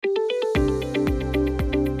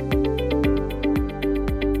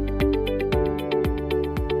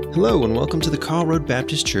Hello, and welcome to the Carl Road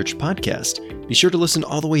Baptist Church podcast. Be sure to listen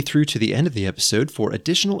all the way through to the end of the episode for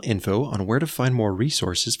additional info on where to find more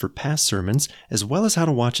resources for past sermons, as well as how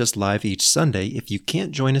to watch us live each Sunday if you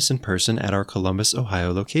can't join us in person at our Columbus,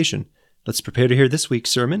 Ohio location. Let's prepare to hear this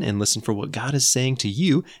week's sermon and listen for what God is saying to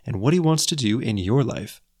you and what He wants to do in your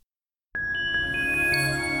life.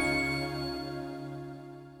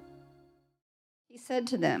 He said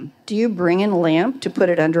to them, "Do you bring in a lamp to put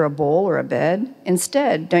it under a bowl or a bed?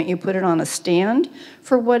 Instead, don't you put it on a stand?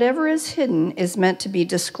 For whatever is hidden is meant to be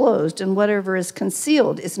disclosed, and whatever is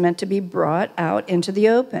concealed is meant to be brought out into the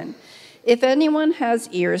open. If anyone has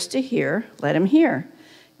ears to hear, let him hear.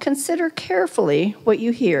 Consider carefully what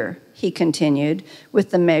you hear," he continued.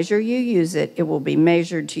 "With the measure you use it, it will be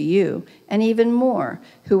measured to you, and even more.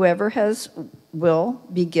 Whoever has will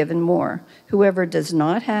be given more. Whoever does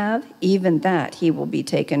not have, even that he will be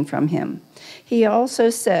taken from him." He also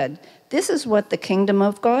said, "This is what the kingdom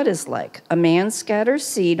of God is like. A man scatters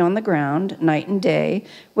seed on the ground night and day.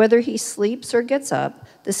 Whether he sleeps or gets up,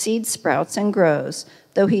 the seed sprouts and grows,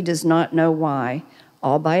 though he does not know why.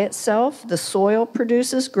 All by itself, the soil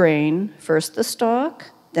produces grain, first the stalk,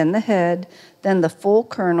 then the head, then the full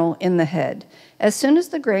kernel in the head. As soon as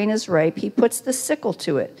the grain is ripe, he puts the sickle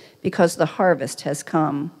to it, because the harvest has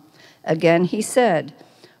come." Again he said,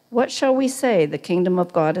 "What shall we say the kingdom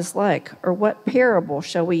of God is like? Or what parable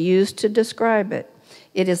shall we use to describe it?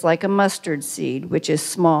 It is like a mustard seed, which is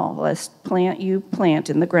smallest plant you plant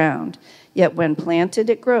in the ground. Yet when planted,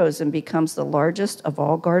 it grows and becomes the largest of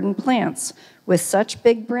all garden plants, with such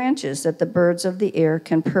big branches that the birds of the air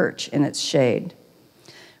can perch in its shade."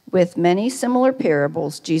 With many similar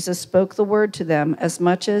parables, Jesus spoke the word to them as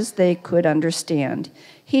much as they could understand.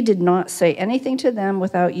 He did not say anything to them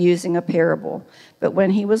without using a parable, but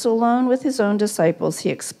when he was alone with his own disciples, he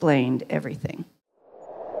explained everything.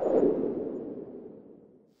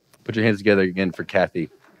 Put your hands together again for Kathy.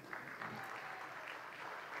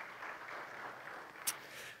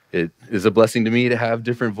 It is a blessing to me to have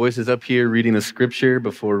different voices up here reading the scripture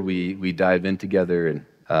before we dive in together.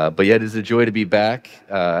 But yet, it is a joy to be back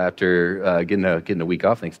after getting a week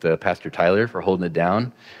off. Thanks to Pastor Tyler for holding it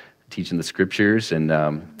down, teaching the scriptures, and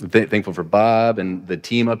thankful for Bob and the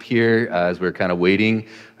team up here as we're kind of waiting.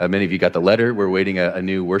 Many of you got the letter. We're waiting a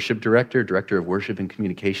new worship director of worship and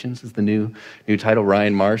communications is the new title.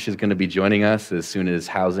 Ryan Marsh is going to be joining us as soon as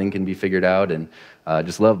housing can be figured out, and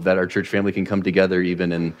just love that our church family can come together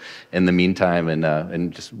even in the meantime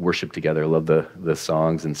and just worship together. I love the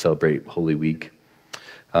songs and celebrate Holy Week.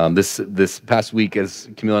 This past week, as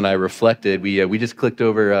Camille and I reflected, we just clicked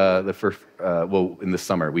over the first. In the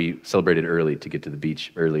summer we celebrated early to get to the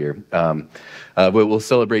beach earlier. But we'll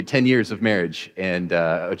celebrate 10 years of marriage, and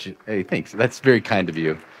hey, thanks. That's very kind of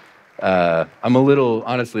you. I'm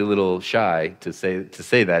honestly a little shy to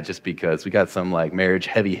say that, just because we got some like marriage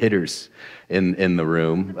heavy hitters in the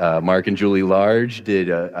room. Mark and Julie Large did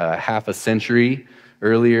a half a century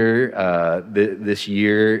earlier this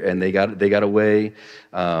year, and they got away.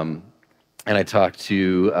 And I talked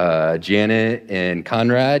to Janet and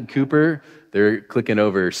Conrad Cooper. They're clicking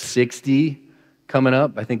over 60 coming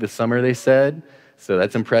up, I think this summer they said. So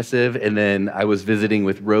that's impressive. And then I was visiting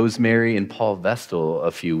with Rosemary and Paul Vestal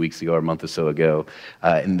a few weeks ago, or a month or so ago.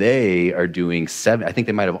 And they are doing I think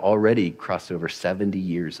they might have already crossed over 70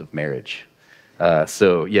 years of marriage.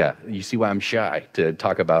 So yeah, you see why I'm shy to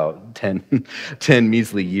talk about 10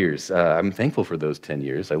 measly years. I'm thankful for those 10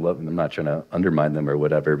 years. I love them. I'm not trying to undermine them or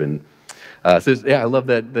whatever. So yeah, I love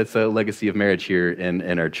that. That's a legacy of marriage here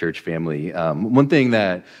in our church family. One thing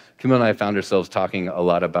that Camille and I found ourselves talking a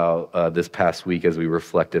lot about this past week as we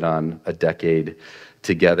reflected on a decade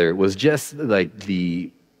together was just like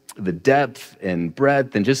the depth and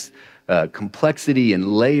breadth and just complexity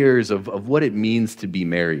and layers of what it means to be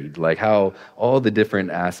married, like how all the different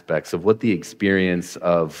aspects of what the experience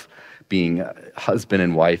of being husband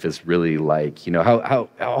and wife is really like,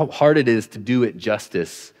 how hard it is to do it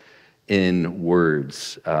justice in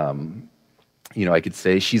words. I could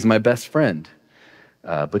say she's my best friend,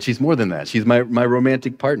 but she's more than that. She's my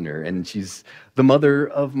romantic partner, and she's the mother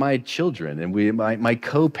of my children, and my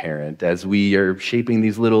co-parent as we are shaping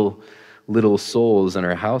these little souls in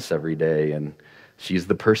our house every day. And she's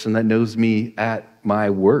the person that knows me at my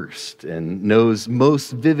worst and knows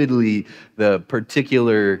most vividly the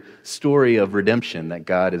particular story of redemption that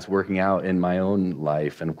God is working out in my own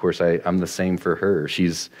life. And of course, I'm the same for her.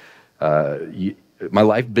 She's my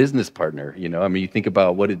life business partner. You think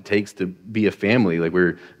about what it takes to be a family. Like,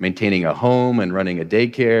 we're maintaining a home and running a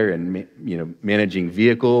daycare and managing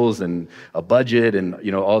vehicles and a budget and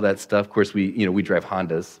all that stuff. Of course, we drive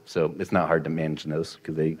Hondas, so it's not hard to manage those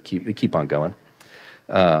because they keep on going.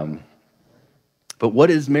 But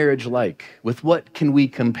what is marriage like? With what can we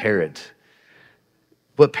compare it?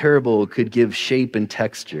 What parable could give shape and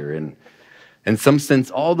texture? And in some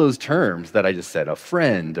sense, all those terms that I just said, a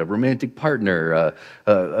friend, a romantic partner,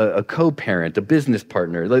 a co-parent, a business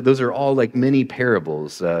partner, those are all like mini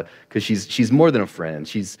parables, because she's more than a friend.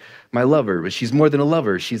 She's my lover, but she's more than a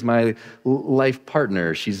lover. She's my life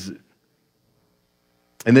partner.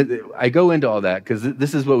 And then I go into all that because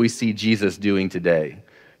this is what we see Jesus doing today.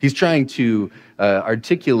 He's trying to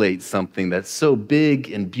articulate something that's so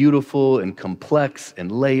big and beautiful and complex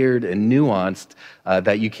and layered and nuanced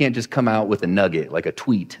that you can't just come out with a nugget, like a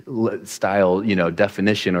tweet style,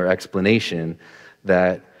 definition or explanation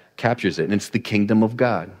that captures it. And it's the kingdom of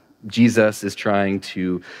God. Jesus is trying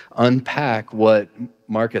to unpack what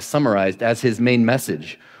Mark has summarized as his main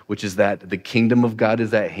message, which is that the kingdom of God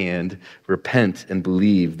is at hand. Repent and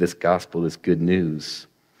believe this gospel, this good news.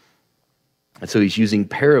 And so he's using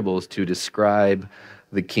parables to describe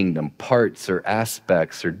the kingdom, parts or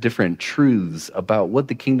aspects or different truths about what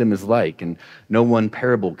the kingdom is like. And no one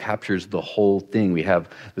parable captures the whole thing. We have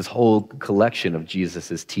this whole collection of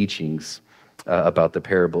Jesus's teachings about the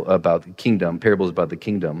parable, about the kingdom, parables about the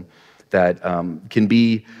kingdom that can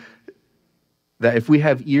be, that if we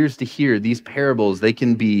have ears to hear these parables, they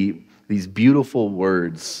can be these beautiful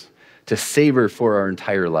words to savor for our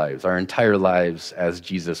entire lives as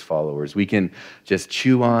Jesus followers. We can just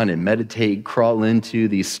chew on and meditate, crawl into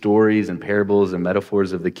these stories and parables and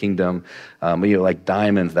metaphors of the kingdom, like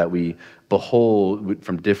diamonds that we behold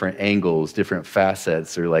from different angles, different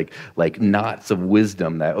facets, or like knots of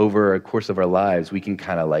wisdom that over a course of our lives we can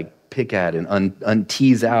kind of like pick at and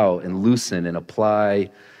untease out and loosen and apply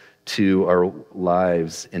to our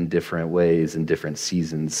lives in different ways, in different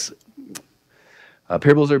seasons.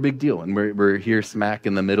 Parables are a big deal, and we're here smack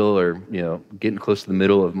in the middle, or getting close to the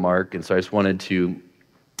middle of Mark. And so I just wanted to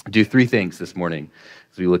do three things this morning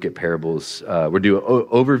as we look at parables. We'll do an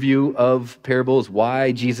overview of parables,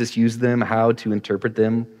 why Jesus used them, how to interpret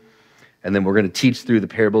them, and then we're going to teach through the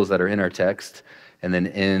parables that are in our text, and then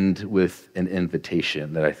end with an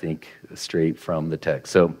invitation that I think is straight from the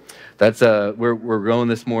text. So that's where we're going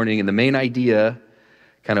this morning, and the main idea,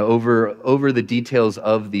 kind of over the details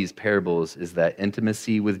of these parables, is that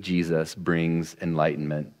intimacy with Jesus brings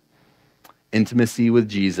enlightenment. Intimacy with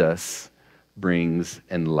Jesus brings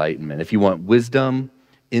enlightenment. If you want wisdom,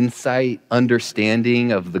 insight,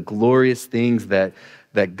 understanding of the glorious things that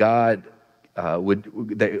God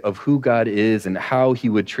of who God is and how he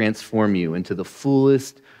would transform you into the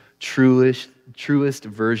fullest, truest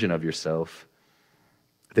version of yourself,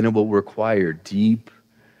 then it will require deep,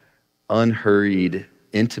 unhurried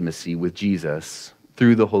intimacy with Jesus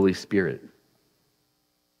through the Holy Spirit.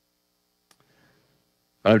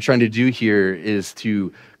 What I'm trying to do here is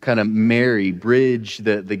to kind of bridge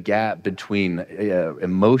the gap between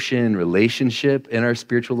emotion, relationship in our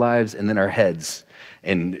spiritual lives, and then our heads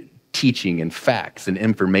and teaching and facts and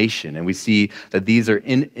information. And we see that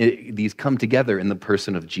these come together in the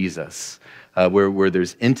person of Jesus, where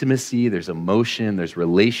there's intimacy, there's emotion, there's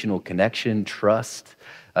relational connection, trust,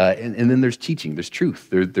 and then there's teaching, there's truth,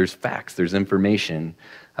 there's facts, there's information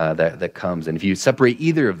that comes. And if you separate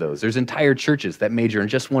either of those, there's entire churches that major in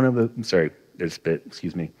just one of the,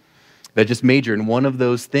 that just major in one of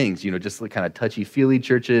those things, just like kind of touchy-feely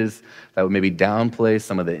churches that would maybe downplay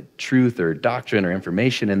some of the truth or doctrine or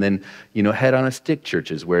information, and then, head on a stick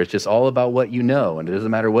churches where it's just all about what you know, and it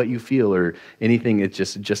doesn't matter what you feel or anything, it's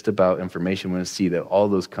just about information. We want to see that all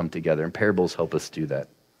those come together, and parables help us do that.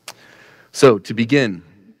 So to begin,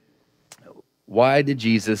 why did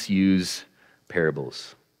Jesus use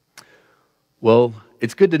parables? Well,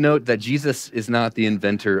 it's good to note that Jesus is not the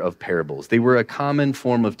inventor of parables. They were a common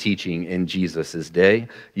form of teaching in Jesus' day,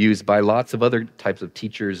 used by lots of other types of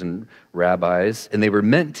teachers and rabbis, and they were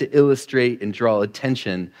meant to illustrate and draw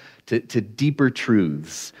attention to deeper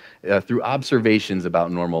truths through observations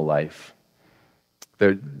about normal life.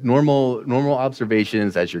 They're normal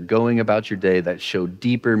observations as you're going about your day that show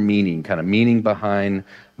deeper meaning, kind of meaning behind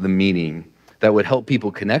the meaning, that would help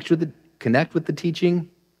people connect with the teaching.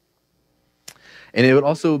 And it would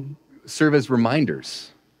also serve as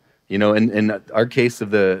reminders. In our case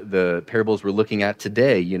of the parables we're looking at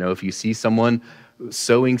today, if you see someone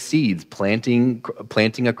sowing seeds, planting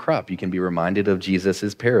a crop, you can be reminded of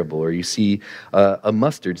Jesus's parable. Or you see a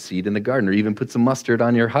mustard seed in the garden, or even put some mustard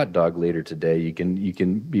on your hot dog later today, you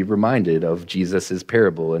can be reminded of Jesus's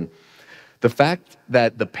parable. And the fact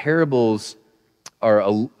that the parables are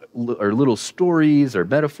little stories or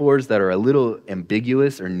metaphors that are a little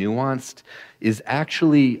ambiguous or nuanced is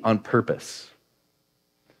actually on purpose.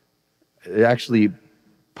 It actually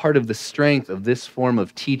part of the strength of this form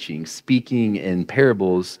of teaching, speaking in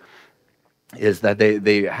parables, is that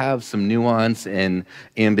they have some nuance and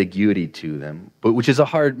ambiguity to them, but which is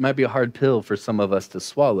might be a hard pill for some of us to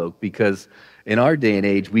swallow, because in our day and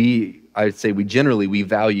age, I'd say we generally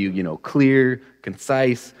value, clear,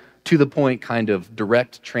 concise, to the point kind of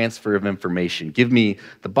direct transfer of information. Give me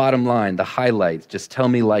the bottom line, the highlights, just tell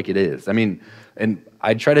me like it is. I mean, and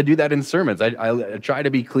I try to do that in sermons. I try to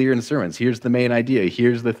be clear in sermons. Here's the main idea.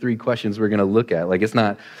 Here's the 3 questions we're going to look at. Like, it's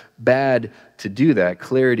not bad to do that.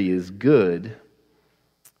 Clarity is good.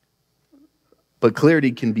 But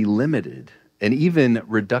clarity can be limited and even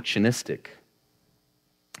reductionistic,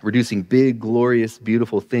 reducing big, glorious,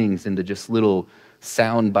 beautiful things into just little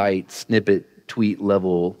soundbite, snippet, tweet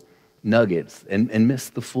level nuggets and miss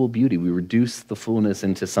the full beauty. We reduce the fullness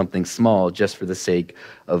into something small just for the sake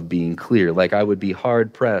of being clear. Like, I would be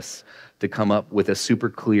hard pressed to come up with a super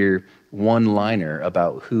clear one-liner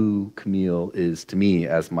about who Camille is to me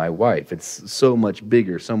as my wife. It's so much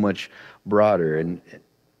bigger, so much broader, and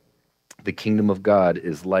the kingdom of God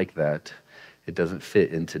is like that. It doesn't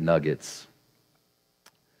fit into nuggets.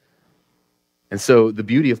 And so the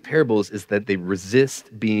beauty of parables is that they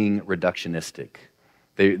resist being reductionistic.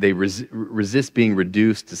 They resist being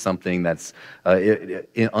reduced to something that's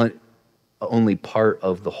only part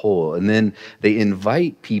of the whole. And then they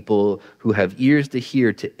invite people who have ears to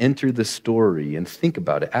hear to enter the story and think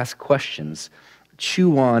about it, ask questions,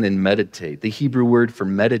 chew on and meditate. The Hebrew word for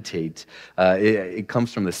meditate, it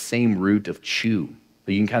comes from the same root of chew.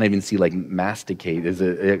 You can kind of even see like masticate is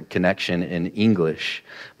a connection in English,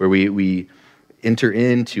 where we enter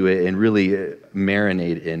into it and really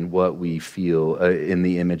marinate in what we feel in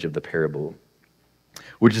the image of the parable,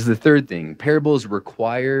 which is the third thing. Parables to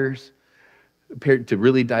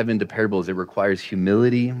really dive into parables, it requires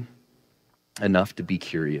humility enough to be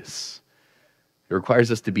curious. It requires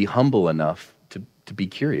us to be humble enough to be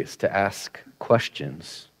curious, to ask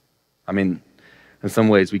questions. I mean, in some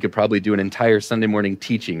ways, we could probably do an entire Sunday morning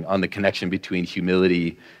teaching on the connection between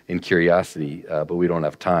humility and curiosity, but we don't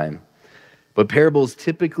have time. But parables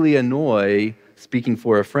typically annoy, speaking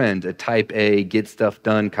for a friend, a type A, get stuff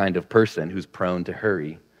done kind of person who's prone to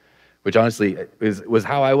hurry, which honestly was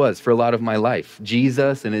how I was for a lot of my life.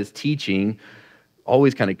 Jesus and his teaching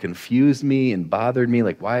always kind of confused me and bothered me.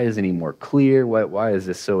 Like, why isn't he more clear? Why is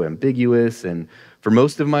this so ambiguous? And for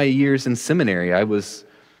most of my years in seminary, I was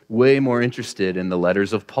way more interested in the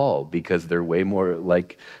letters of Paul because they're way more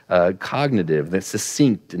like cognitive, they're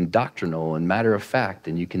succinct and doctrinal and matter of fact,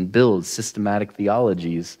 and you can build systematic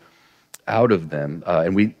theologies out of them.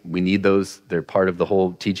 And we need those. They're part of the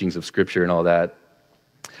whole teachings of Scripture and all that.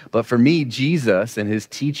 But for me, Jesus and his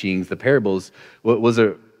teachings, the parables, was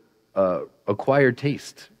a acquired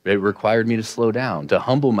taste. It required me to slow down, to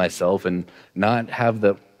humble myself and not have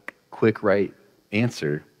the quick right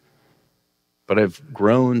answer. But I've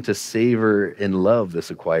grown to savor and love this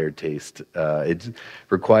acquired taste. It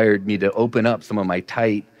required me to open up some of my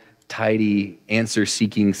tidy,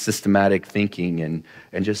 answer-seeking, systematic thinking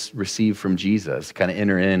and just receive from Jesus, kind of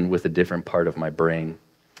enter in with a different part of my brain.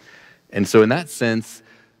 And so in that sense,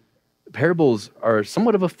 parables are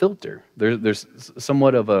somewhat of a filter. There's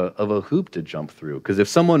somewhat of a hoop to jump through. Because if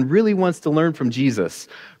someone really wants to learn from Jesus,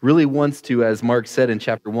 really wants to, as Mark said in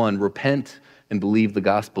chapter 1, repent and believe the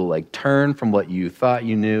gospel, like turn from what you thought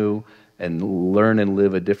you knew and learn and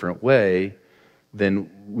live a different way, then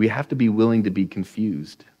we have to be willing to be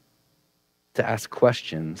confused, to ask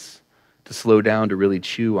questions, to slow down, to really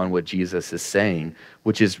chew on what Jesus is saying,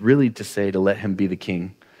 which is really to say to let him be the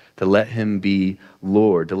king, to let him be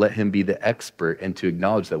Lord, to let him be the expert, and to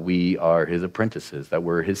acknowledge that we are his apprentices, that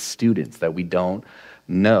we're his students, that we don't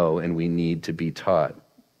know and we need to be taught.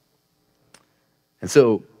 And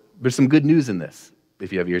so there's some good news in this,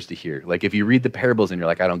 if you have ears to hear. Like if you read the parables and you're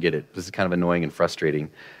like, I don't get it, this is kind of annoying and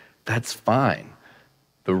frustrating, that's fine.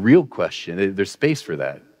 The real question, there's space for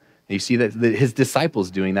that. And you see that his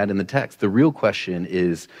disciples doing that in the text. The real question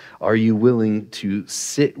is, are you willing to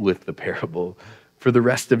sit with the parable for the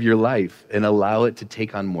rest of your life and allow it to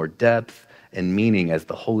take on more depth and meaning as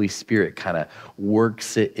the Holy Spirit kind of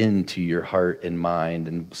works it into your heart and mind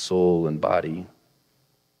and soul and body?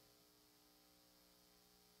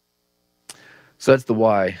 So that's the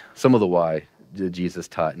why, some of the why that Jesus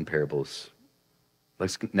taught in parables.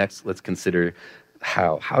 Let's consider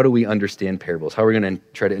how. How do we understand parables? How are we going to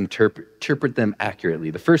try to interpret them accurately?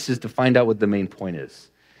 The first is to find out what the main point is.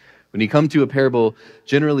 When you come to a parable,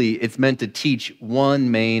 generally it's meant to teach one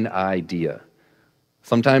main idea.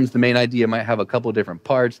 Sometimes the main idea might have a couple different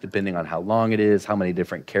parts depending on how long it is, how many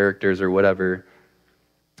different characters or whatever.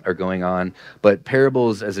 are going on. But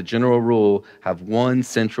parables, as a general rule, have one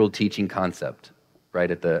central teaching concept right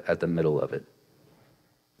at the middle of it.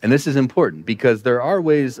 And this is important because there are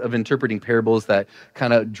ways of interpreting parables that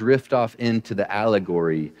kind of drift off into the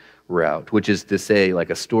allegory route, which is to say, like,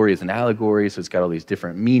 a story is an allegory, so it's got all these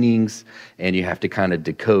different meanings, and you have to kind of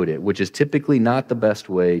decode it, which is typically not the best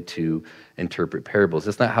way to interpret parables.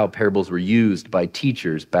 That's not how parables were used by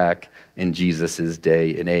teachers back in Jesus's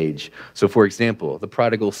day and age. So, for example, the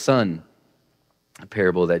prodigal son, a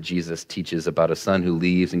parable that Jesus teaches about a son who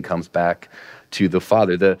leaves and comes back to the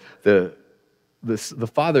father. The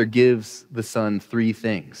father gives the son three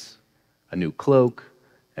things: a new cloak,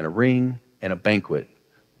 and a ring, and a banquet.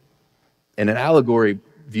 And an allegory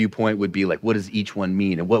viewpoint would be like, what does each one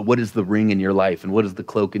mean? And what is the ring in your life? And what is the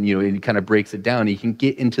cloak? And, and it kind of breaks it down. You can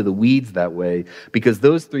get into the weeds that way because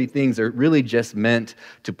those three things are really just meant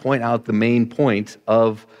to point out the main point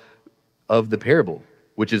of the parable,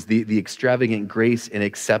 which is the extravagant grace and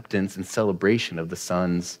acceptance and celebration of the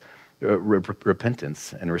son's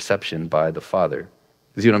repentance and reception by the father.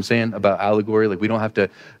 You see what I'm saying about allegory? Like, we don't have to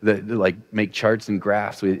make charts and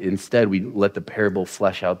graphs. Instead, we let the parable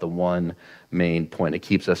flesh out the one main point. It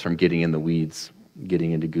keeps us from getting in the weeds,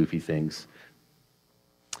 getting into goofy things.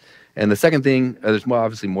 And the second thing, there's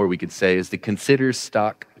obviously more we could say, is to consider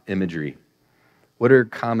stock imagery. What are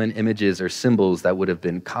common images or symbols that would have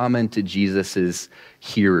been common to Jesus's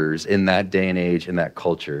hearers in that day and age, in that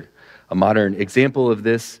culture? A modern example of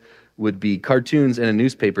this would be cartoons in a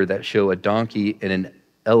newspaper that show a donkey and an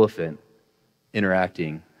elephant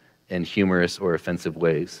interacting in humorous or offensive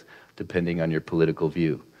ways, depending on your political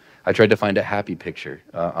view. I tried to find a happy picture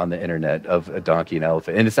on the internet of a donkey and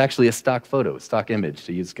elephant, and it's actually a stock photo, stock image,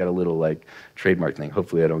 so it's got a little trademark thing.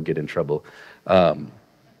 Hopefully I don't get in trouble. But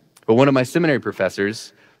one of my seminary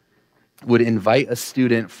professors would invite a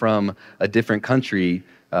student from a different country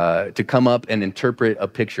to come up and interpret a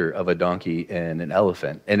picture of a donkey and an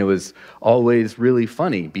elephant. And it was always really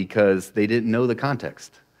funny because they didn't know the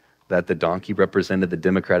context, that the donkey represented the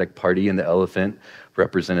Democratic Party and the elephant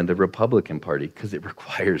represented the Republican Party, because it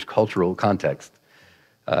requires cultural context.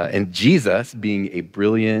 And Jesus, being a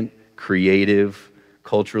brilliant, creative,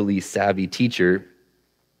 culturally savvy teacher,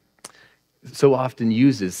 so often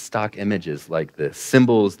uses stock images like this,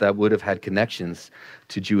 symbols that would have had connections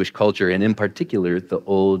to Jewish culture, and in particular, the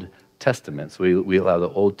Old Testament. So we allow the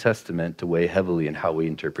Old Testament to weigh heavily in how we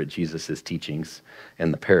interpret Jesus' teachings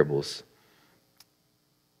and the parables.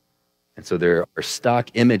 And so there are stock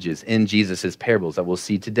images in Jesus' parables that we'll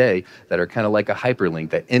see today that are kind of like a hyperlink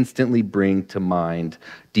that instantly bring to mind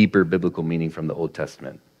deeper biblical meaning from the Old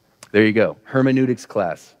Testament. There you go. Hermeneutics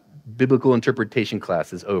class. Biblical interpretation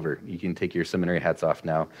class is over. You can take your seminary hats off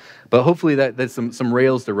now. But hopefully that's some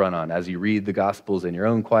rails to run on as you read the Gospels in your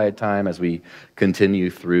own quiet time, as we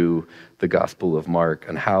continue through the Gospel of Mark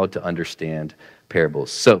on how to understand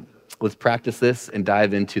parables. So let's practice this and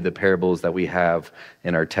dive into the parables that we have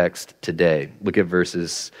in our text today. Look at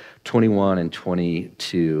verses 21 and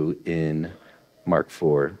 22 in Mark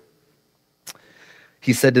 4.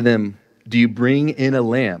 He said to them, "Do you bring in a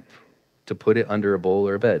lamp to put it under a bowl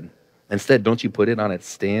or a bed? Instead, don't you put it on its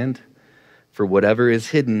stand? For whatever is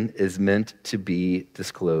hidden is meant to be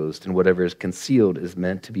disclosed, and whatever is concealed is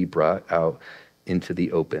meant to be brought out into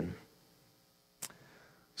the open."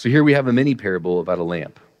 So here we have a mini parable about a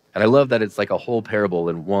lamp. And I love that it's like a whole parable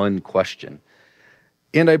in one question.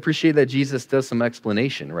 And I appreciate that Jesus does some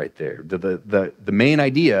explanation right there. The main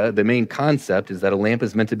idea, the main concept is that a lamp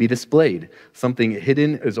is meant to be displayed. Something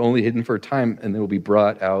hidden is only hidden for a time and then will be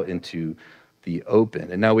brought out into the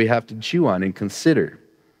open. And now we have to chew on and consider,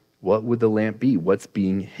 what would the lamp be? What's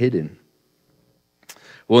being hidden?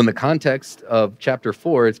 Well, in the context of chapter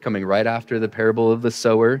 4, it's coming right after the parable of the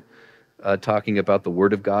sower, talking about the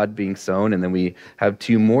word of God being sown, and then we have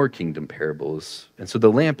two more kingdom parables. And so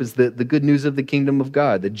the lamp is the good news of the kingdom of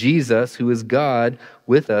God, that Jesus, who is God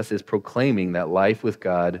with us, is proclaiming that life with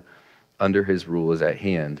God under his rule is at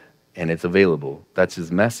hand, and it's available. That's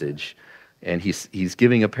his message. And he's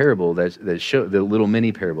giving a parable that show the little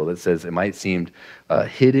mini parable that says it might seem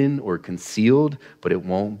hidden or concealed, but it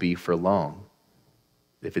won't be for long.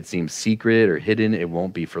 If it seems secret or hidden, it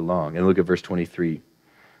won't be for long. And look at verse 23.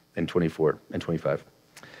 And 24 and 25.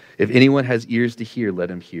 "If anyone has ears to hear,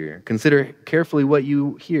 let him hear. Consider carefully what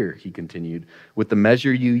you hear," he continued. "With the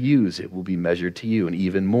measure you use, it will be measured to you, and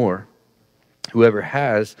even more. Whoever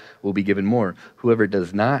has will be given more. Whoever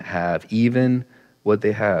does not have, even what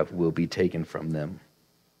they have will be taken from them."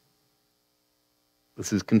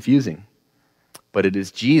 This is confusing, but it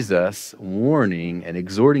is Jesus warning and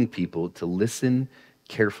exhorting people to listen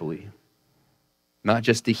carefully, not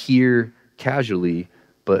just to hear casually,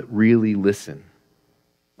 but really listen.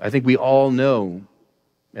 I think we all know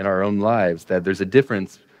in our own lives that there's a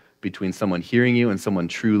difference between someone hearing you and someone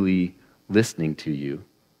truly listening to you.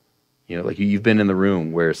 You know, like you've been in the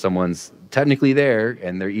room where someone's technically there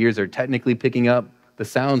and their ears are technically picking up the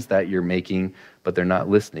sounds that you're making, but they're not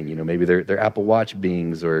listening. You know, maybe they're Apple Watch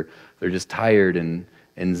beings, or they're just tired and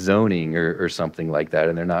zoning or something like that,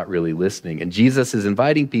 and they're not really listening. And Jesus is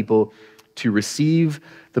inviting people to receive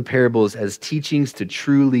the parables as teachings to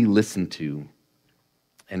truly listen to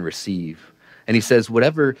and receive. And he says,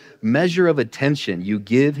 whatever measure of attention you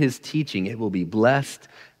give his teaching, it will be blessed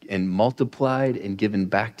and multiplied and given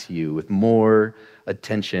back to you with more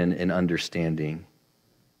attention and understanding.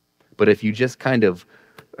 But if you're just kind of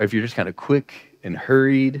quick and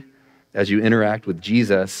hurried as you interact with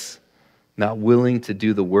Jesus, not willing to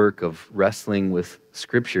do the work of wrestling with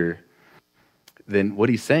Scripture, then what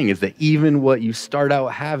he's saying is that even what you start out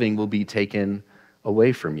having will be taken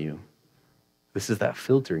away from you. This is that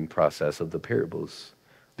filtering process of the parables.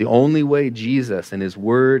 The only way Jesus and his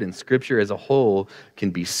word and Scripture as a whole can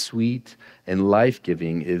be sweet and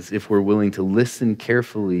life-giving is if we're willing to listen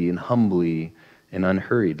carefully and humbly and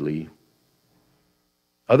unhurriedly.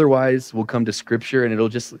 Otherwise, we'll come to Scripture and it'll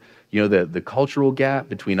just, the cultural gap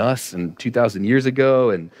between us and 2,000 years ago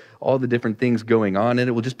and all the different things going on, and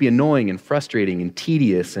it will just be annoying and frustrating and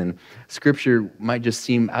tedious, and Scripture might just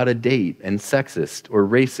seem out of date and sexist or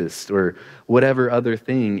racist or whatever other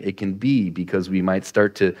thing it can be, because we might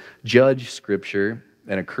start to judge Scripture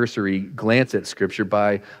and a cursory glance at Scripture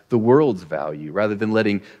by the world's value rather than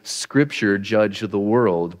letting Scripture judge the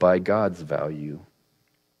world by God's value.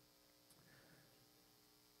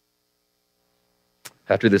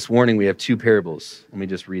 After this warning, we have two parables. Let me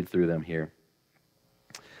just read through them here.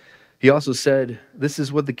 He also said, "This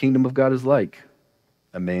is what the kingdom of God is like.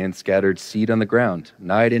 A man scattered seed on the ground.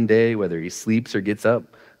 Night and day, whether he sleeps or gets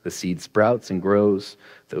up, the seed sprouts and grows,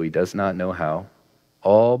 though he does not know how.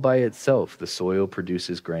 All by itself, the soil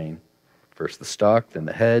produces grain. First the stalk, then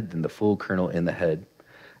the head, then the full kernel in the head.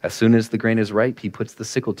 As soon as the grain is ripe, he puts the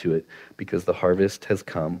sickle to it, because the harvest has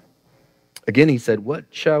come. Again, he said, what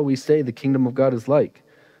shall we say the kingdom of God is like?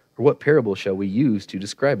 Or what parable shall we use to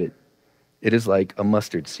describe it? It is like a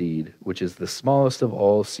mustard seed, which is the smallest of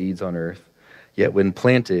all seeds on earth. Yet when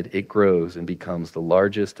planted, it grows and becomes the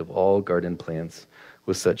largest of all garden plants,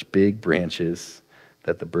 with such big branches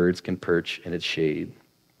that the birds can perch in its shade."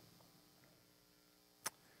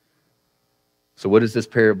 So what is this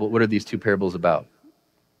parable? What are these two parables about?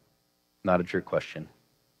 Not a trick question.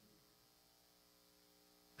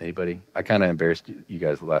 Anybody? I kind of embarrassed you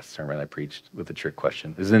guys the last sermon I preached with a trick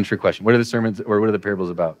question. This isn't a trick question. What are the sermons, or what are the parables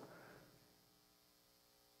about?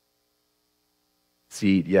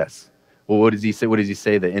 Seed, yes. Well, what does he say? What does he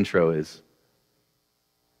say the intro is?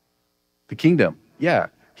 The kingdom. Yeah.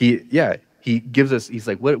 He gives us, he's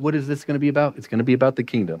like, what is this going to be about? It's going to be about the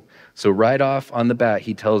kingdom. So right off on the bat,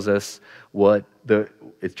 he tells us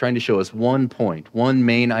it's trying to show us one point, one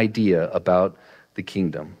main idea about the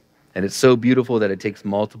kingdom. And it's so beautiful that it takes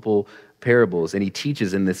multiple parables, and he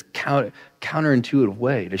teaches in this counterintuitive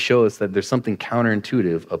way to show us that there's something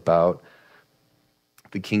counterintuitive about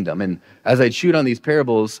the kingdom. And as I chewed on these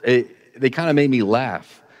parables, they kind of made me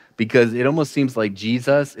laugh, because it almost seems like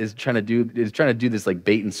Jesus is trying to do this like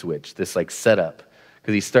bait and switch, this like setup.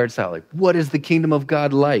 Because he starts out like, what is the kingdom of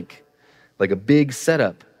God like? Like a big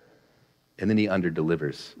setup. And then he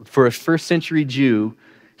underdelivers. For a first century Jew,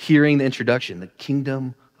 hearing the introduction, the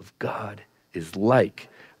kingdom of God is like,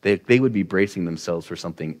 they would be bracing themselves for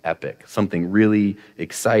something epic, something really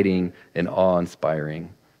exciting and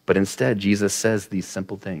awe-inspiring. But instead, Jesus says these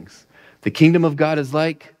simple things. The kingdom of God is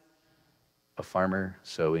like a farmer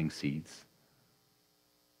sowing seeds,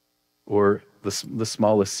 or the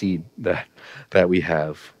smallest seed that we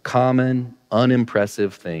have. Common,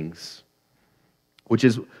 unimpressive things, which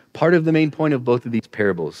is part of the main point of both of these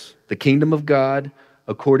parables. The kingdom of God,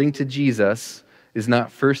 according to Jesus, is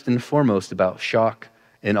not first and foremost about shock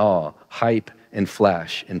and awe, hype and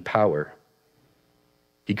flash and power.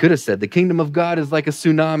 He could have said, the kingdom of God is like a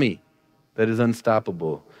tsunami that is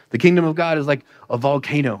unstoppable. The kingdom of God is like a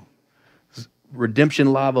volcano.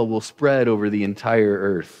 Redemption lava will spread over the entire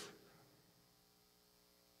earth.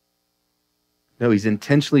 No, he's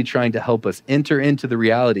intentionally trying to help us enter into the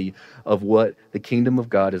reality of what the kingdom of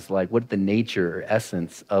God is like, what the nature or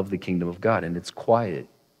essence of the kingdom of God. And it's quiet,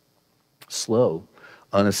 slow,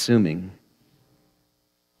 unassuming.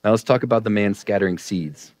 Now let's talk about the man scattering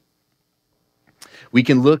seeds. We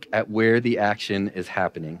can look at where the action is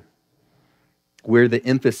happening, where the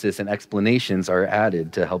emphasis and explanations are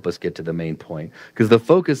added to help us get to the main point. Because the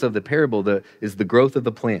focus of the parable is the growth of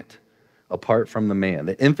the plant. apart from the man.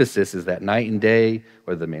 The emphasis is that night and day,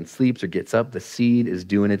 whether the man sleeps or gets up, the seed is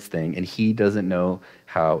doing its thing, and he doesn't know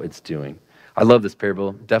how it's doing. I love this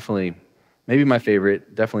parable. Definitely, maybe my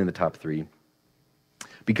favorite, definitely in the top 3.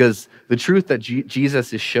 Because the truth that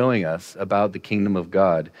Jesus is showing us about the kingdom of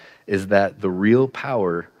God is that the real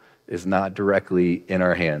power is not directly in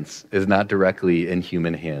our hands, is not directly in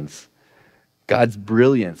human hands. God's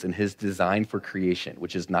brilliance in his design for creation,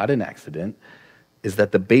 which is not an accident, is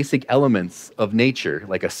that the basic elements of nature,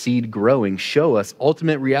 like a seed growing, show us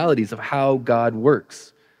ultimate realities of how God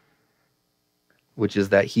works, which is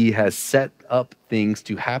that he has set up things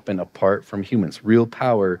to happen apart from humans. Real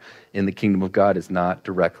power in the kingdom of God is not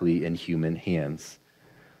directly in human hands.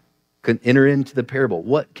 Can enter into the parable.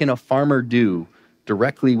 What can a farmer do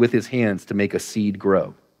directly with his hands to make a seed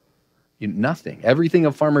grow? Nothing. Everything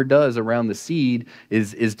a farmer does around the seed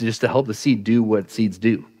is just to help the seed do what seeds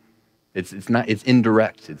do. It's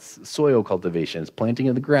indirect. It's soil cultivation. It's planting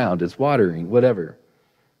in the ground. It's watering, whatever.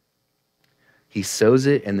 He sows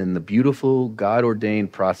it, and then the beautiful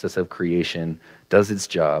God-ordained process of creation does its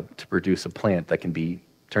job to produce a plant that can be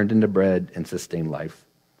turned into bread and sustain life.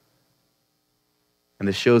 And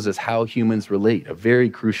this shows us how humans relate, a very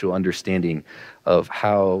crucial understanding of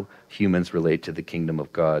how humans relate to the kingdom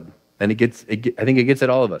of God. And I think it gets at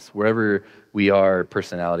all of us, wherever we are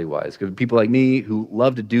personality-wise. Because people like me who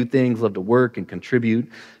love to do things, love to work and contribute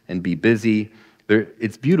and be busy,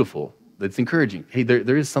 it's beautiful. It's encouraging. Hey,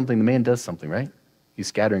 there is something, the man does something, right? He's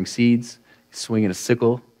scattering seeds, he's swinging a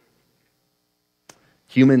sickle.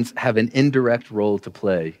 Humans have an indirect role to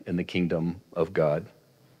play in the kingdom of God.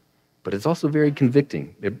 But it's also very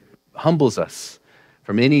convicting. It humbles us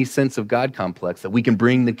from any sense of God complex that we can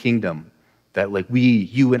bring the kingdom, that like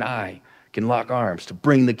you and I, can lock arms to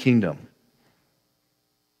bring the kingdom,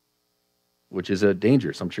 which is a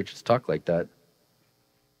danger. Some churches talk like that.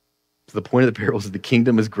 So the point of the parable is the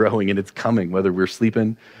kingdom is growing and it's coming, whether we're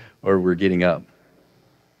sleeping or we're getting up.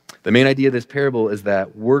 The main idea of this parable is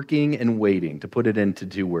that working and waiting, to put it into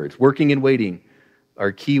 2 words, working and waiting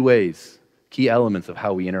are key elements of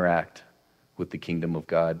how we interact with the kingdom of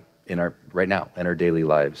God right now in our daily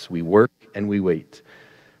lives. We work and we wait.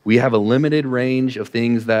 We have a limited range of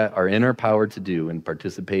things that are in our power to do in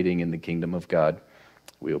participating in the kingdom of God.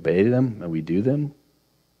 We obey them and we do them,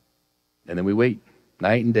 and then we wait.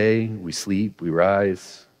 Night and day, we sleep, we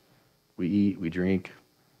rise, we eat, we drink,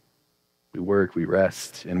 we work, we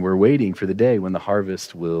rest, and we're waiting for the day when the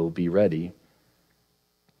harvest will be ready.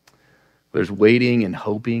 There's waiting and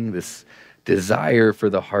hoping, this desire for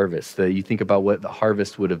the harvest. That you think about what the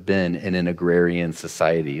harvest would have been in an agrarian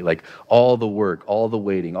society, like all the work, all the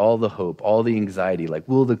waiting, all the hope, all the anxiety, like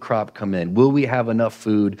will the crop come in? Will we have enough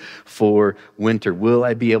food for winter? Will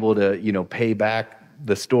I be able to, pay back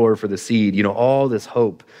the store for the seed? All this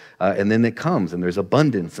hope. And then it comes and there's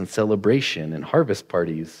abundance and celebration and harvest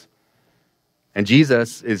parties. And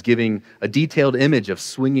Jesus is giving a detailed image of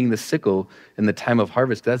swinging the sickle in the time of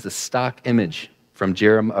harvest. That's a stock image from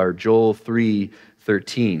Joel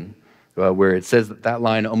 3:13, where it says that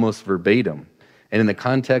line almost verbatim. And in the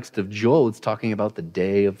context of Joel, it's talking about the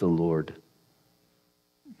day of the Lord,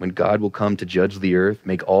 when God will come to judge the earth,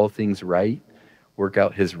 make all things right, work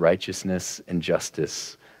out his righteousness and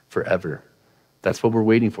justice forever. That's what we're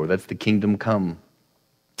waiting for. That's the kingdom come.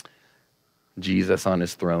 Jesus on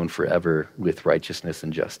his throne forever with righteousness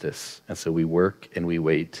and justice. And so we work and we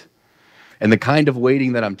wait. And the kind of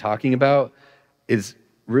waiting that I'm talking about is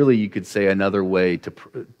really, you could say, another way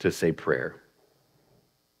to say prayer.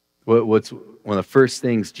 What's one of the first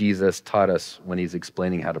things Jesus taught us when he's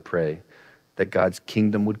explaining how to pray? That God's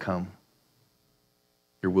kingdom would come.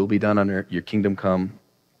 Your will be done on earth, your kingdom come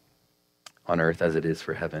on earth as it is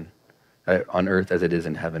for heaven. On earth as it is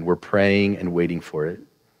in heaven. We're praying and waiting for it.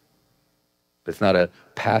 It's not a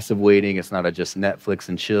passive waiting. It's not a just Netflix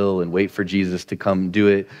and chill and wait for Jesus to come do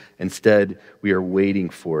it. Instead, we are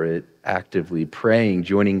waiting for it actively, praying,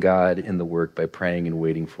 joining God in the work by praying and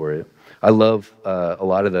waiting for it. I love a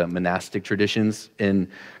lot of the monastic traditions in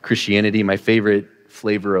Christianity. My favorite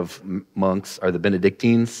flavor of monks are the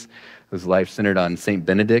Benedictines, whose life centered on Saint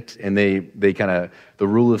Benedict. And they the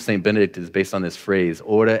rule of Saint Benedict is based on this phrase,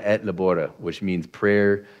 ora et labora, which means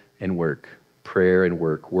prayer and work. Prayer and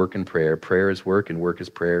work, work and prayer. Prayer is work and work is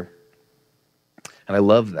prayer. And I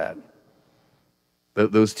love that.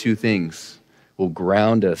 Those 2 things will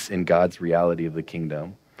ground us in God's reality of the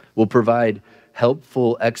kingdom, will provide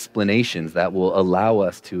helpful explanations that will allow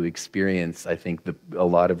us to experience, I think, a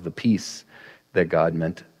lot of the peace that God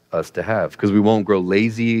meant us to have. Because we won't grow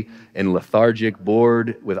lazy and lethargic,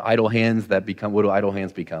 bored with idle hands that become, what do idle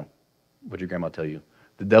hands become? What did your grandma tell you?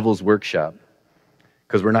 The devil's workshop.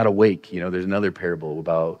 because we're not awake. There's another parable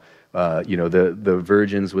about, the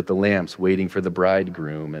virgins with the lamps waiting for the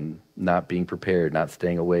bridegroom and not being prepared, not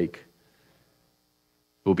staying awake.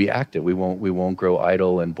 We'll be active. We won't grow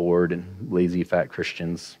idle and bored and lazy fat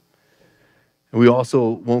Christians. And we also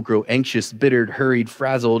won't grow anxious, bittered, hurried,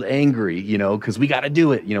 frazzled, angry, because we got to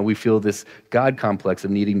do it. We feel this God complex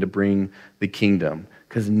of needing to bring the kingdom,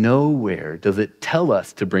 because nowhere does it tell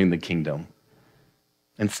us to bring the kingdom.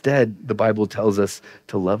 Instead, the Bible tells us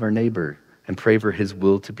to love our neighbor and pray for his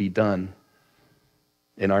will to be done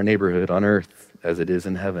in our neighborhood on earth as it is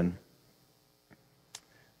in heaven.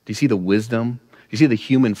 Do you see the wisdom? Do you see the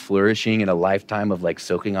human flourishing in a lifetime of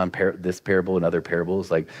soaking on this parable and other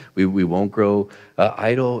parables? We won't grow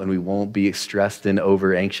idle, and we won't be stressed and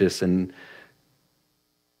over anxious. And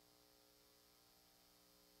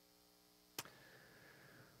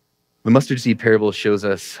the mustard seed parable shows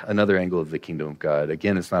us another angle of the kingdom of God.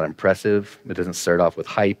 Again, it's not impressive. It doesn't start off with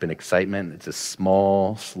hype and excitement. It's a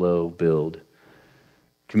small, slow build.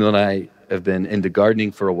 Camille and I have been into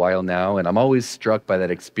gardening for a while now, and I'm always struck by that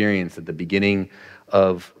experience at the beginning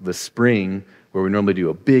of the spring, where we normally do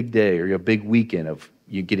a big day or a big weekend of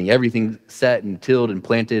you getting everything set and tilled and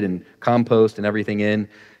planted and compost and everything in,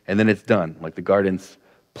 and then it's done, the garden's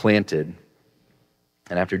planted.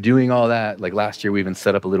 And after doing all that, last year we even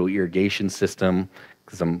set up a little irrigation system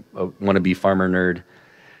because I'm a wannabe farmer nerd.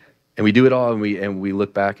 And we do it all, and we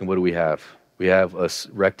look back, and what do we have? We have a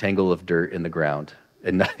rectangle of dirt in the ground,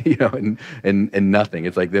 and and nothing.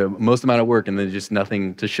 It's the most amount of work, and then just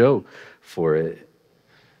nothing to show for it.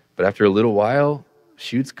 But after a little while,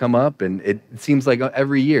 shoots come up, and it seems like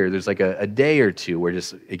every year there's a day or two where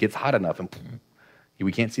it gets hot enough, and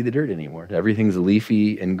we can't see the dirt anymore. Everything's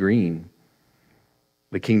leafy and green.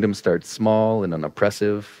 The kingdom starts small and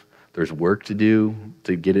unoppressive. There's work to do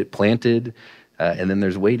to get it planted, and then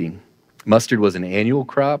there's waiting. Mustard was an annual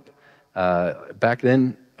crop. Back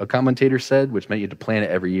then, a commentator said, which meant you had to plant it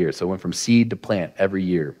every year. So it went from seed to plant every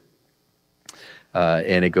year.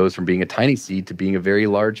 And it goes from being a tiny seed to being a very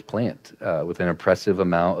large plant with an impressive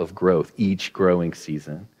amount of growth each growing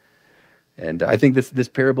season. And I think this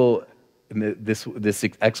parable, this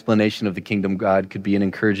explanation of the kingdom of God could be an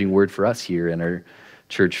encouraging word for us here in our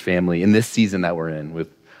church family in this season that we're in, with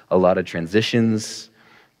a lot of transitions,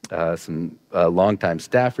 some longtime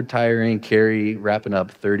staff retiring, Carrie wrapping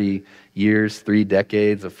up 30 years, 3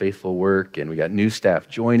 decades of faithful work, and we got new staff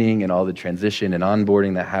joining and all the transition and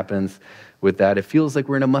onboarding that happens with that. It feels like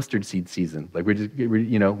we're in a mustard seed season.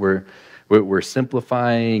 We're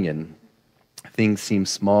simplifying, and things seem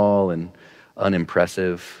small and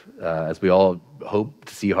unimpressive. As we all hope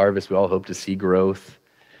to see harvest, we all hope to see growth.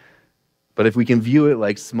 But if we can view it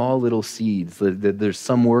like small little seeds, there's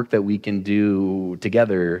some work that we can do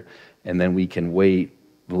together, and then we can wait,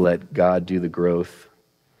 let God do the growth,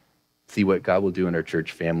 see what God will do in our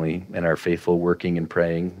church family and our faithful working and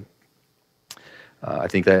praying. I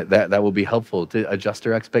think that will be helpful to adjust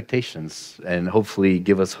our expectations and hopefully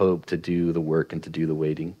give us hope to do the work and to do the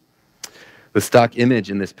waiting. The stock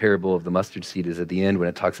image in this parable of the mustard seed is at the end when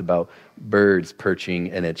it talks about birds perching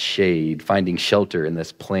in its shade, finding shelter in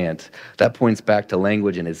this plant. That points back to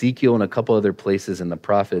language in Ezekiel and a couple other places in the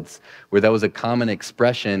prophets where that was a common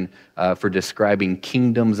expression for describing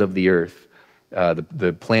kingdoms of the earth.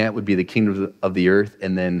 The plant would be the kingdom of the earth,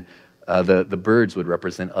 and then the birds would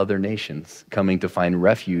represent other nations coming to find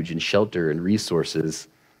refuge and shelter and resources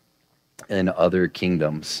in other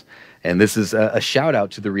kingdoms. And this is a shout out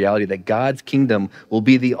to the reality that God's kingdom will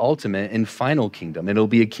be the ultimate and final kingdom. And it'll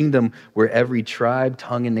be a kingdom where every tribe,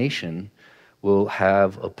 tongue, and nation will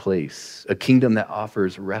have a place, a kingdom that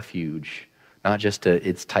offers refuge, not just to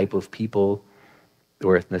its type of people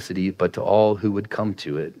or ethnicity, but to all who would come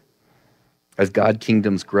to it. As God's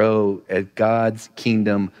kingdom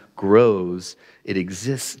grows, it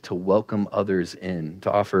exists to welcome others in,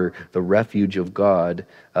 to offer the refuge of God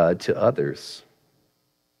to others.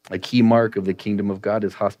 A key mark of the kingdom of God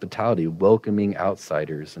is hospitality, welcoming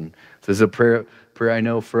outsiders. And this is a prayer I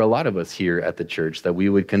know for a lot of us here at the church, that we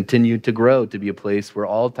would continue to grow to be a place where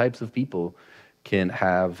all types of people can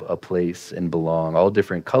have a place and belong. All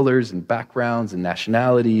different colors and backgrounds and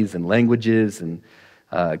nationalities and languages, and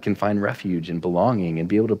can find refuge and belonging and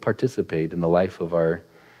be able to participate in the life of our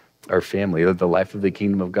family, the life of the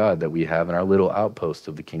kingdom of God that we have in our little outpost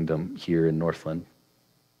of the kingdom here in Northland.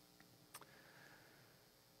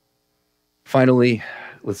 Finally,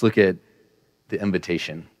 let's look at the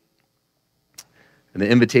invitation. And the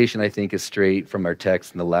invitation, I think, is straight from our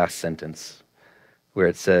text in the last sentence, where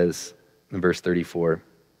it says in verse 34,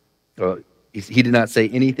 he did not say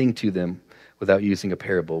anything to them without using a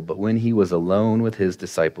parable, but when he was alone with his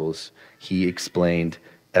disciples, he explained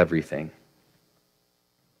everything.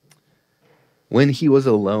 When he was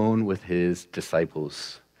alone with his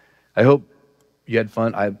disciples. I hope you had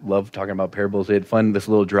fun. I love talking about parables. We had fun, this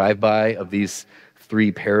little drive-by of these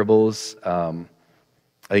 3 parables.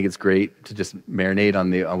 I think it's great to just marinate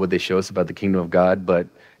on what they show us about the kingdom of God, but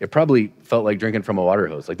it probably felt like drinking from a water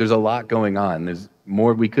hose. Like there's a lot going on. There's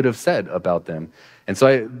more we could have said about them. And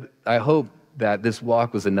so I hope that this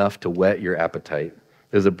walk was enough to whet your appetite.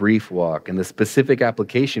 There's a brief walk, and the specific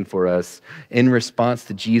application for us in response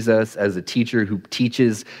to Jesus as a teacher who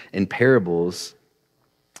teaches in parables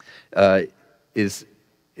is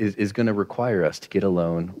going to require us to get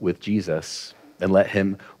alone with Jesus and let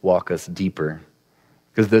him walk us deeper.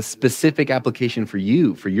 Because the specific application for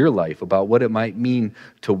you, for your life, about what it might mean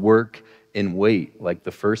to work and wait, like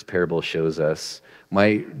the first parable shows us,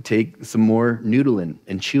 might take some more noodling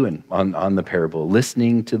and chewing on the parable,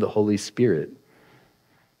 listening to the Holy Spirit.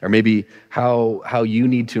 Or maybe how you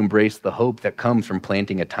need to embrace the hope that comes from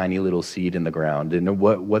planting a tiny little seed in the ground, and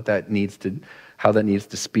how that needs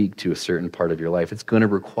to speak to a certain part of your life. It's going to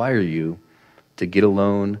require you to get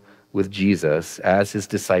alone with Jesus as his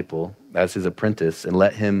disciple, as his apprentice, and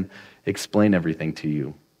let him explain everything to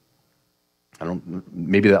you.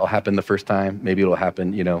 Maybe that'll happen the first time. Maybe it'll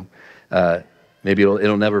happen, maybe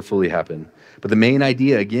it'll never fully happen. But the main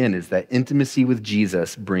idea, again, is that intimacy with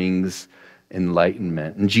Jesus brings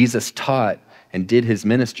enlightenment. And Jesus taught and did his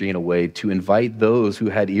ministry in a way to invite those who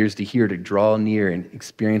had ears to hear to draw near and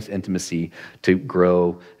experience intimacy, to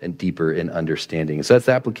grow and deeper in understanding. And so that's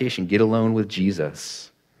the application. Get alone with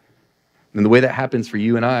Jesus. And the way that happens for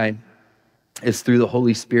you and I is through the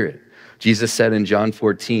Holy Spirit. Jesus said in John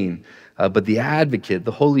 14, but the advocate,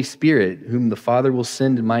 the Holy Spirit, whom the Father will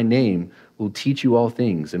send in my name, will teach you all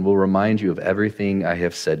things and will remind you of everything I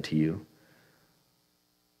have said to you.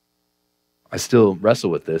 I still wrestle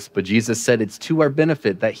with this, but Jesus said it's to our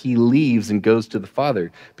benefit that he leaves and goes to the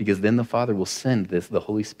Father, because then the Father will send the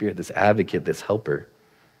Holy Spirit, this advocate, this helper.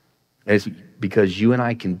 And it's because you and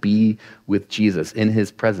I can be with Jesus in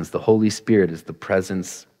his presence. The Holy Spirit is the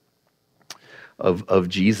presence of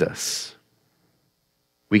Jesus.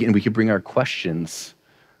 We can bring our questions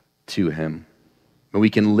to him, and we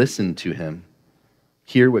can listen to him.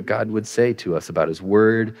 Hear what God would say to us about his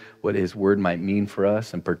word, what his word might mean for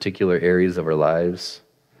us in particular areas of our lives.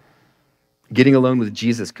 Getting alone with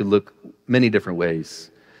Jesus could look many different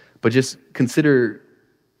ways, but just consider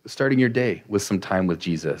starting your day with some time with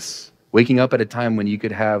Jesus. Waking up at a time when you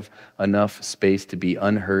could have enough space to be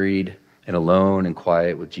unhurried and alone and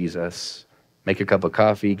quiet with Jesus. Make a cup of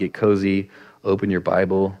coffee, get cozy, open your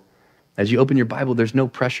Bible. As you open your Bible, there's no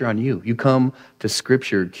pressure on you. You come to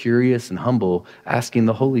Scripture curious and humble, asking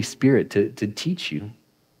the Holy Spirit to teach you.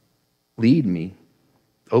 Lead me.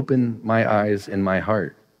 Open my eyes and my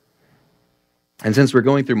heart. And since we're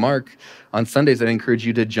going through Mark on Sundays, I'd encourage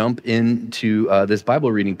you to jump into this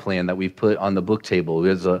Bible reading plan that we've put on the book table.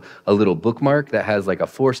 There's a little bookmark that has like a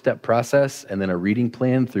 4-step process and then a reading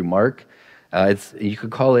plan through Mark. You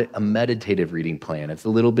could call it a meditative reading plan. It's a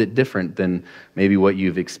little bit different than maybe what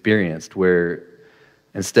you've experienced, where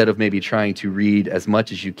instead of maybe trying to read as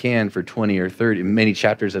much as you can for 20 or 30, many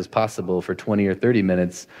chapters as possible for 20 or 30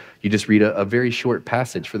 minutes, you just read a very short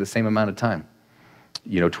passage for the same amount of time.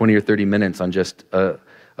 20 or 30 minutes on just a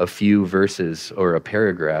few verses or a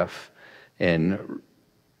paragraph, and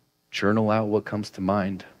journal out what comes to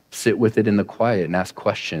mind. Sit with it in the quiet and ask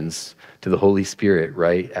questions to the Holy Spirit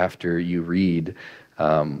right after you read.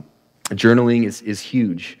 Journaling is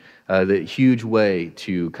huge. The huge way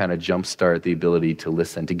to kind of jumpstart the ability to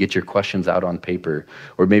listen, to get your questions out on paper.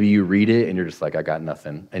 Or maybe you read it and you're just like, I got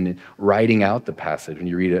nothing. And writing out the passage, when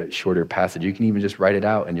you read a shorter passage, you can even just write it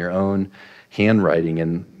out in your own handwriting.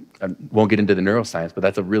 And I won't get into the neuroscience, but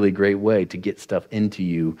that's a really great way to get stuff into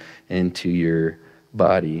you, into your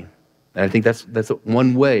body. And I think that's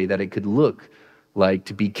one way that it could look like,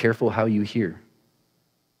 to be careful how you hear.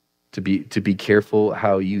 To be careful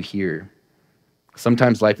how you hear.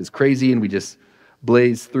 Sometimes life is crazy and we just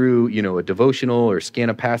blaze through, a devotional or scan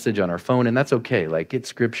a passage on our phone, and that's okay. Like, get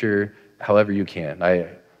Scripture however you can.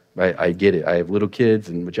 I get it. I have little kids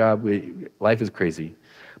and my job. Life is crazy.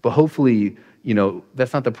 But hopefully,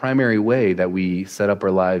 that's not the primary way that we set up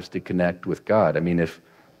our lives to connect with God. I mean, if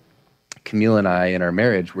Camille and I in our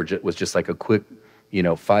marriage was just like a quick,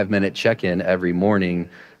 5-minute check-in every morning,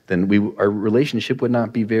 then our relationship would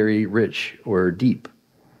not be very rich or deep.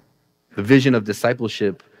 The vision of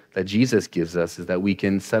discipleship that Jesus gives us is that we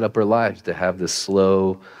can set up our lives to have this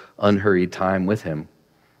slow, unhurried time with him.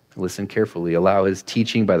 Listen carefully. Allow his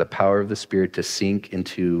teaching by the power of the Spirit to sink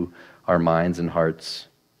into our minds and hearts,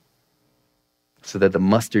 so that the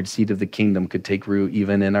mustard seed of the kingdom could take root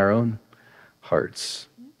even in our own hearts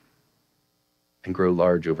and grow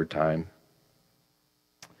large over time.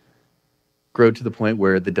 Grow to the point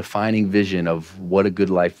where the defining vision of what a good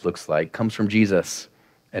life looks like comes from Jesus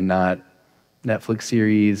and not Netflix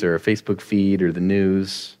series or a Facebook feed or the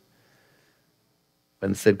news, but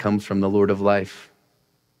instead comes from the Lord of life.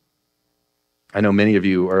 I know many of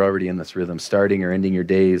you are already in this rhythm, starting or ending your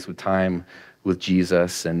days with time with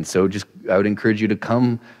Jesus. And so I would encourage you to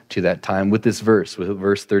come to that time with this verse, with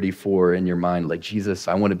verse 34 in your mind, like, Jesus,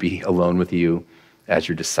 I want to be alone with you as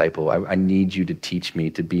your disciple. I need you to teach me,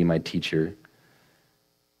 to be my teacher.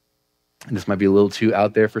 And this might be a little too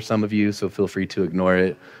out there for some of you, so feel free to ignore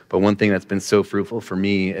it. But one thing that's been so fruitful for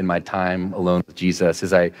me in my time alone with Jesus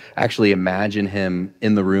is I actually imagine him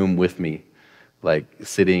in the room with me, like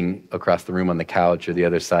sitting across the room on the couch or the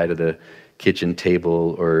other side of the kitchen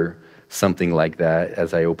table or something like that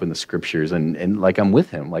as I open the scriptures. And like I'm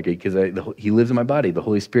with him, like, because he lives in my body. The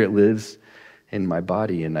Holy Spirit lives in my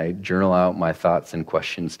body, and I journal out my thoughts and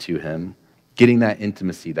questions to him, getting that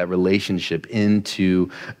intimacy, that relationship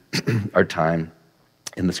into our time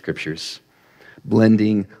in the scriptures,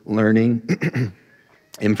 blending, learning,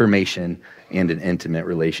 information, and an intimate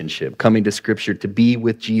relationship, coming to scripture to be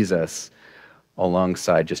with Jesus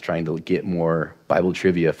alongside just trying to get more Bible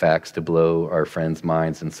trivia facts to blow our friends'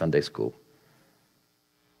 minds in Sunday school.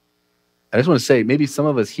 I just want to say, maybe some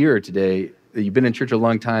of us here today, you've been in church a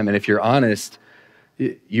long time, and if you're honest,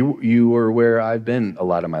 you are where I've been a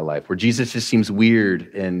lot of my life, where Jesus just seems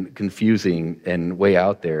weird and confusing and way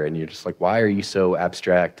out there, and you're just like, why are you so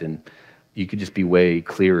abstract? And you could just be way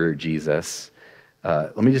clearer, Jesus.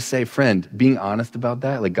 Let me just say, friend, being honest about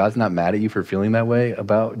that, like, God's not mad at you for feeling that way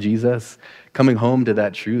about Jesus. Coming home to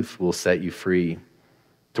that truth will set you free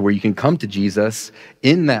to where you can come to Jesus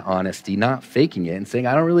in that honesty, not faking it and saying,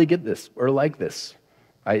 I don't really get this or like this.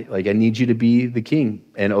 I need you to be the king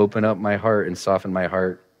and open up my heart and soften my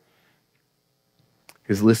heart.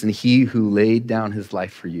 Because listen, he who laid down his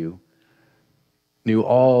life for you knew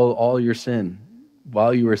all your sin.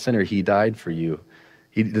 While you were a sinner, he died for you.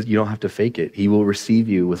 You don't have to fake it. He will receive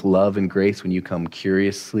you with love and grace when you come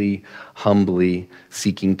curiously, humbly,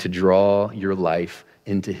 seeking to draw your life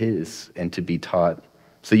into his and to be taught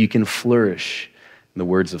so you can flourish, in the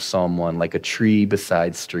words of Psalm 1, like a tree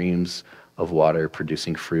beside streams of water,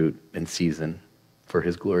 producing fruit in season for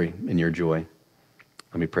his glory and your joy.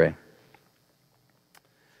 Let me pray.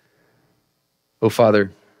 Oh,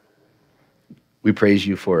 Father, we praise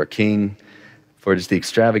you for a king, for just the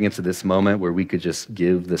extravagance of this moment where we could just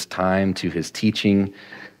give this time to his teaching,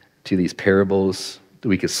 to these parables, that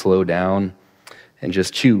we could slow down and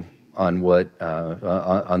just chew on what,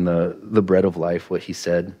 on the bread of life, what he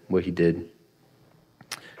said, what he did.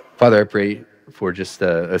 Father, I pray for just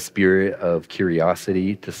a spirit of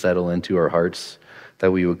curiosity to settle into our hearts, that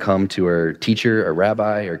we would come to our teacher, our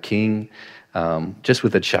rabbi, our king, just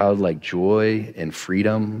with a childlike joy and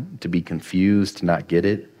freedom to be confused, to not get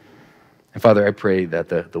it. And Father, I pray that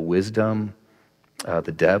the wisdom,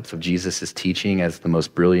 the depth of Jesus' teaching as the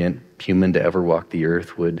most brilliant human to ever walk the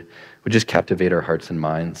earth would just captivate our hearts and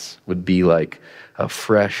minds, would be like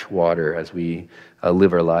fresh water as we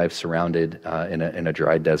live our lives surrounded in a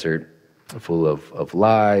dry desert full of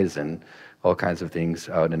lies and all kinds of things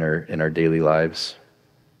out in our daily lives.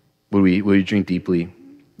 Would we drink deeply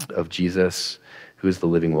of Jesus, who is the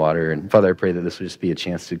living water? And Father, I pray that this would just be a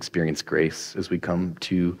chance to experience grace as we come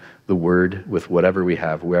to the Word with whatever we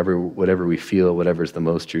have, whatever we feel, whatever is the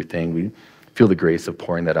most true thing. We feel the grace of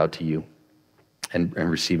pouring that out to you and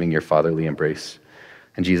receiving your fatherly embrace.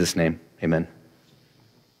 In Jesus' name, amen.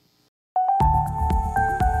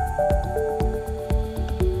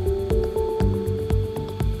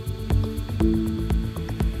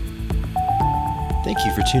 Thank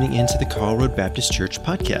you for tuning in to the Carl Road Baptist Church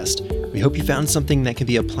podcast. We hope you found something that can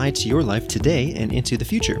be applied to your life today and into the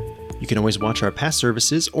future. You can always watch our past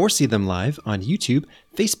services or see them live on YouTube,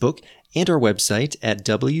 Facebook, and our website at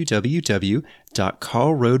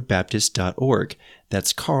www.carlroadbaptist.org.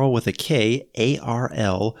 That's Carl with a K,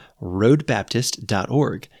 A-R-L,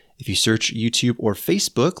 roadbaptist.org. If you search YouTube or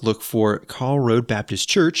Facebook, look for Carl Road Baptist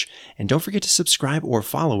Church, and don't forget to subscribe or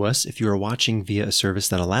follow us if you are watching via a service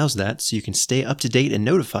that allows that, so you can stay up to date and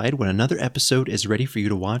notified when another episode is ready for you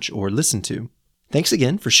to watch or listen to. Thanks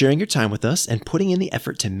again for sharing your time with us and putting in the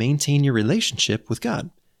effort to maintain your relationship with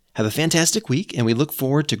God. Have a fantastic week, and we look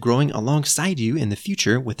forward to growing alongside you in the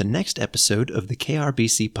future with the next episode of the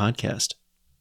KRBC podcast.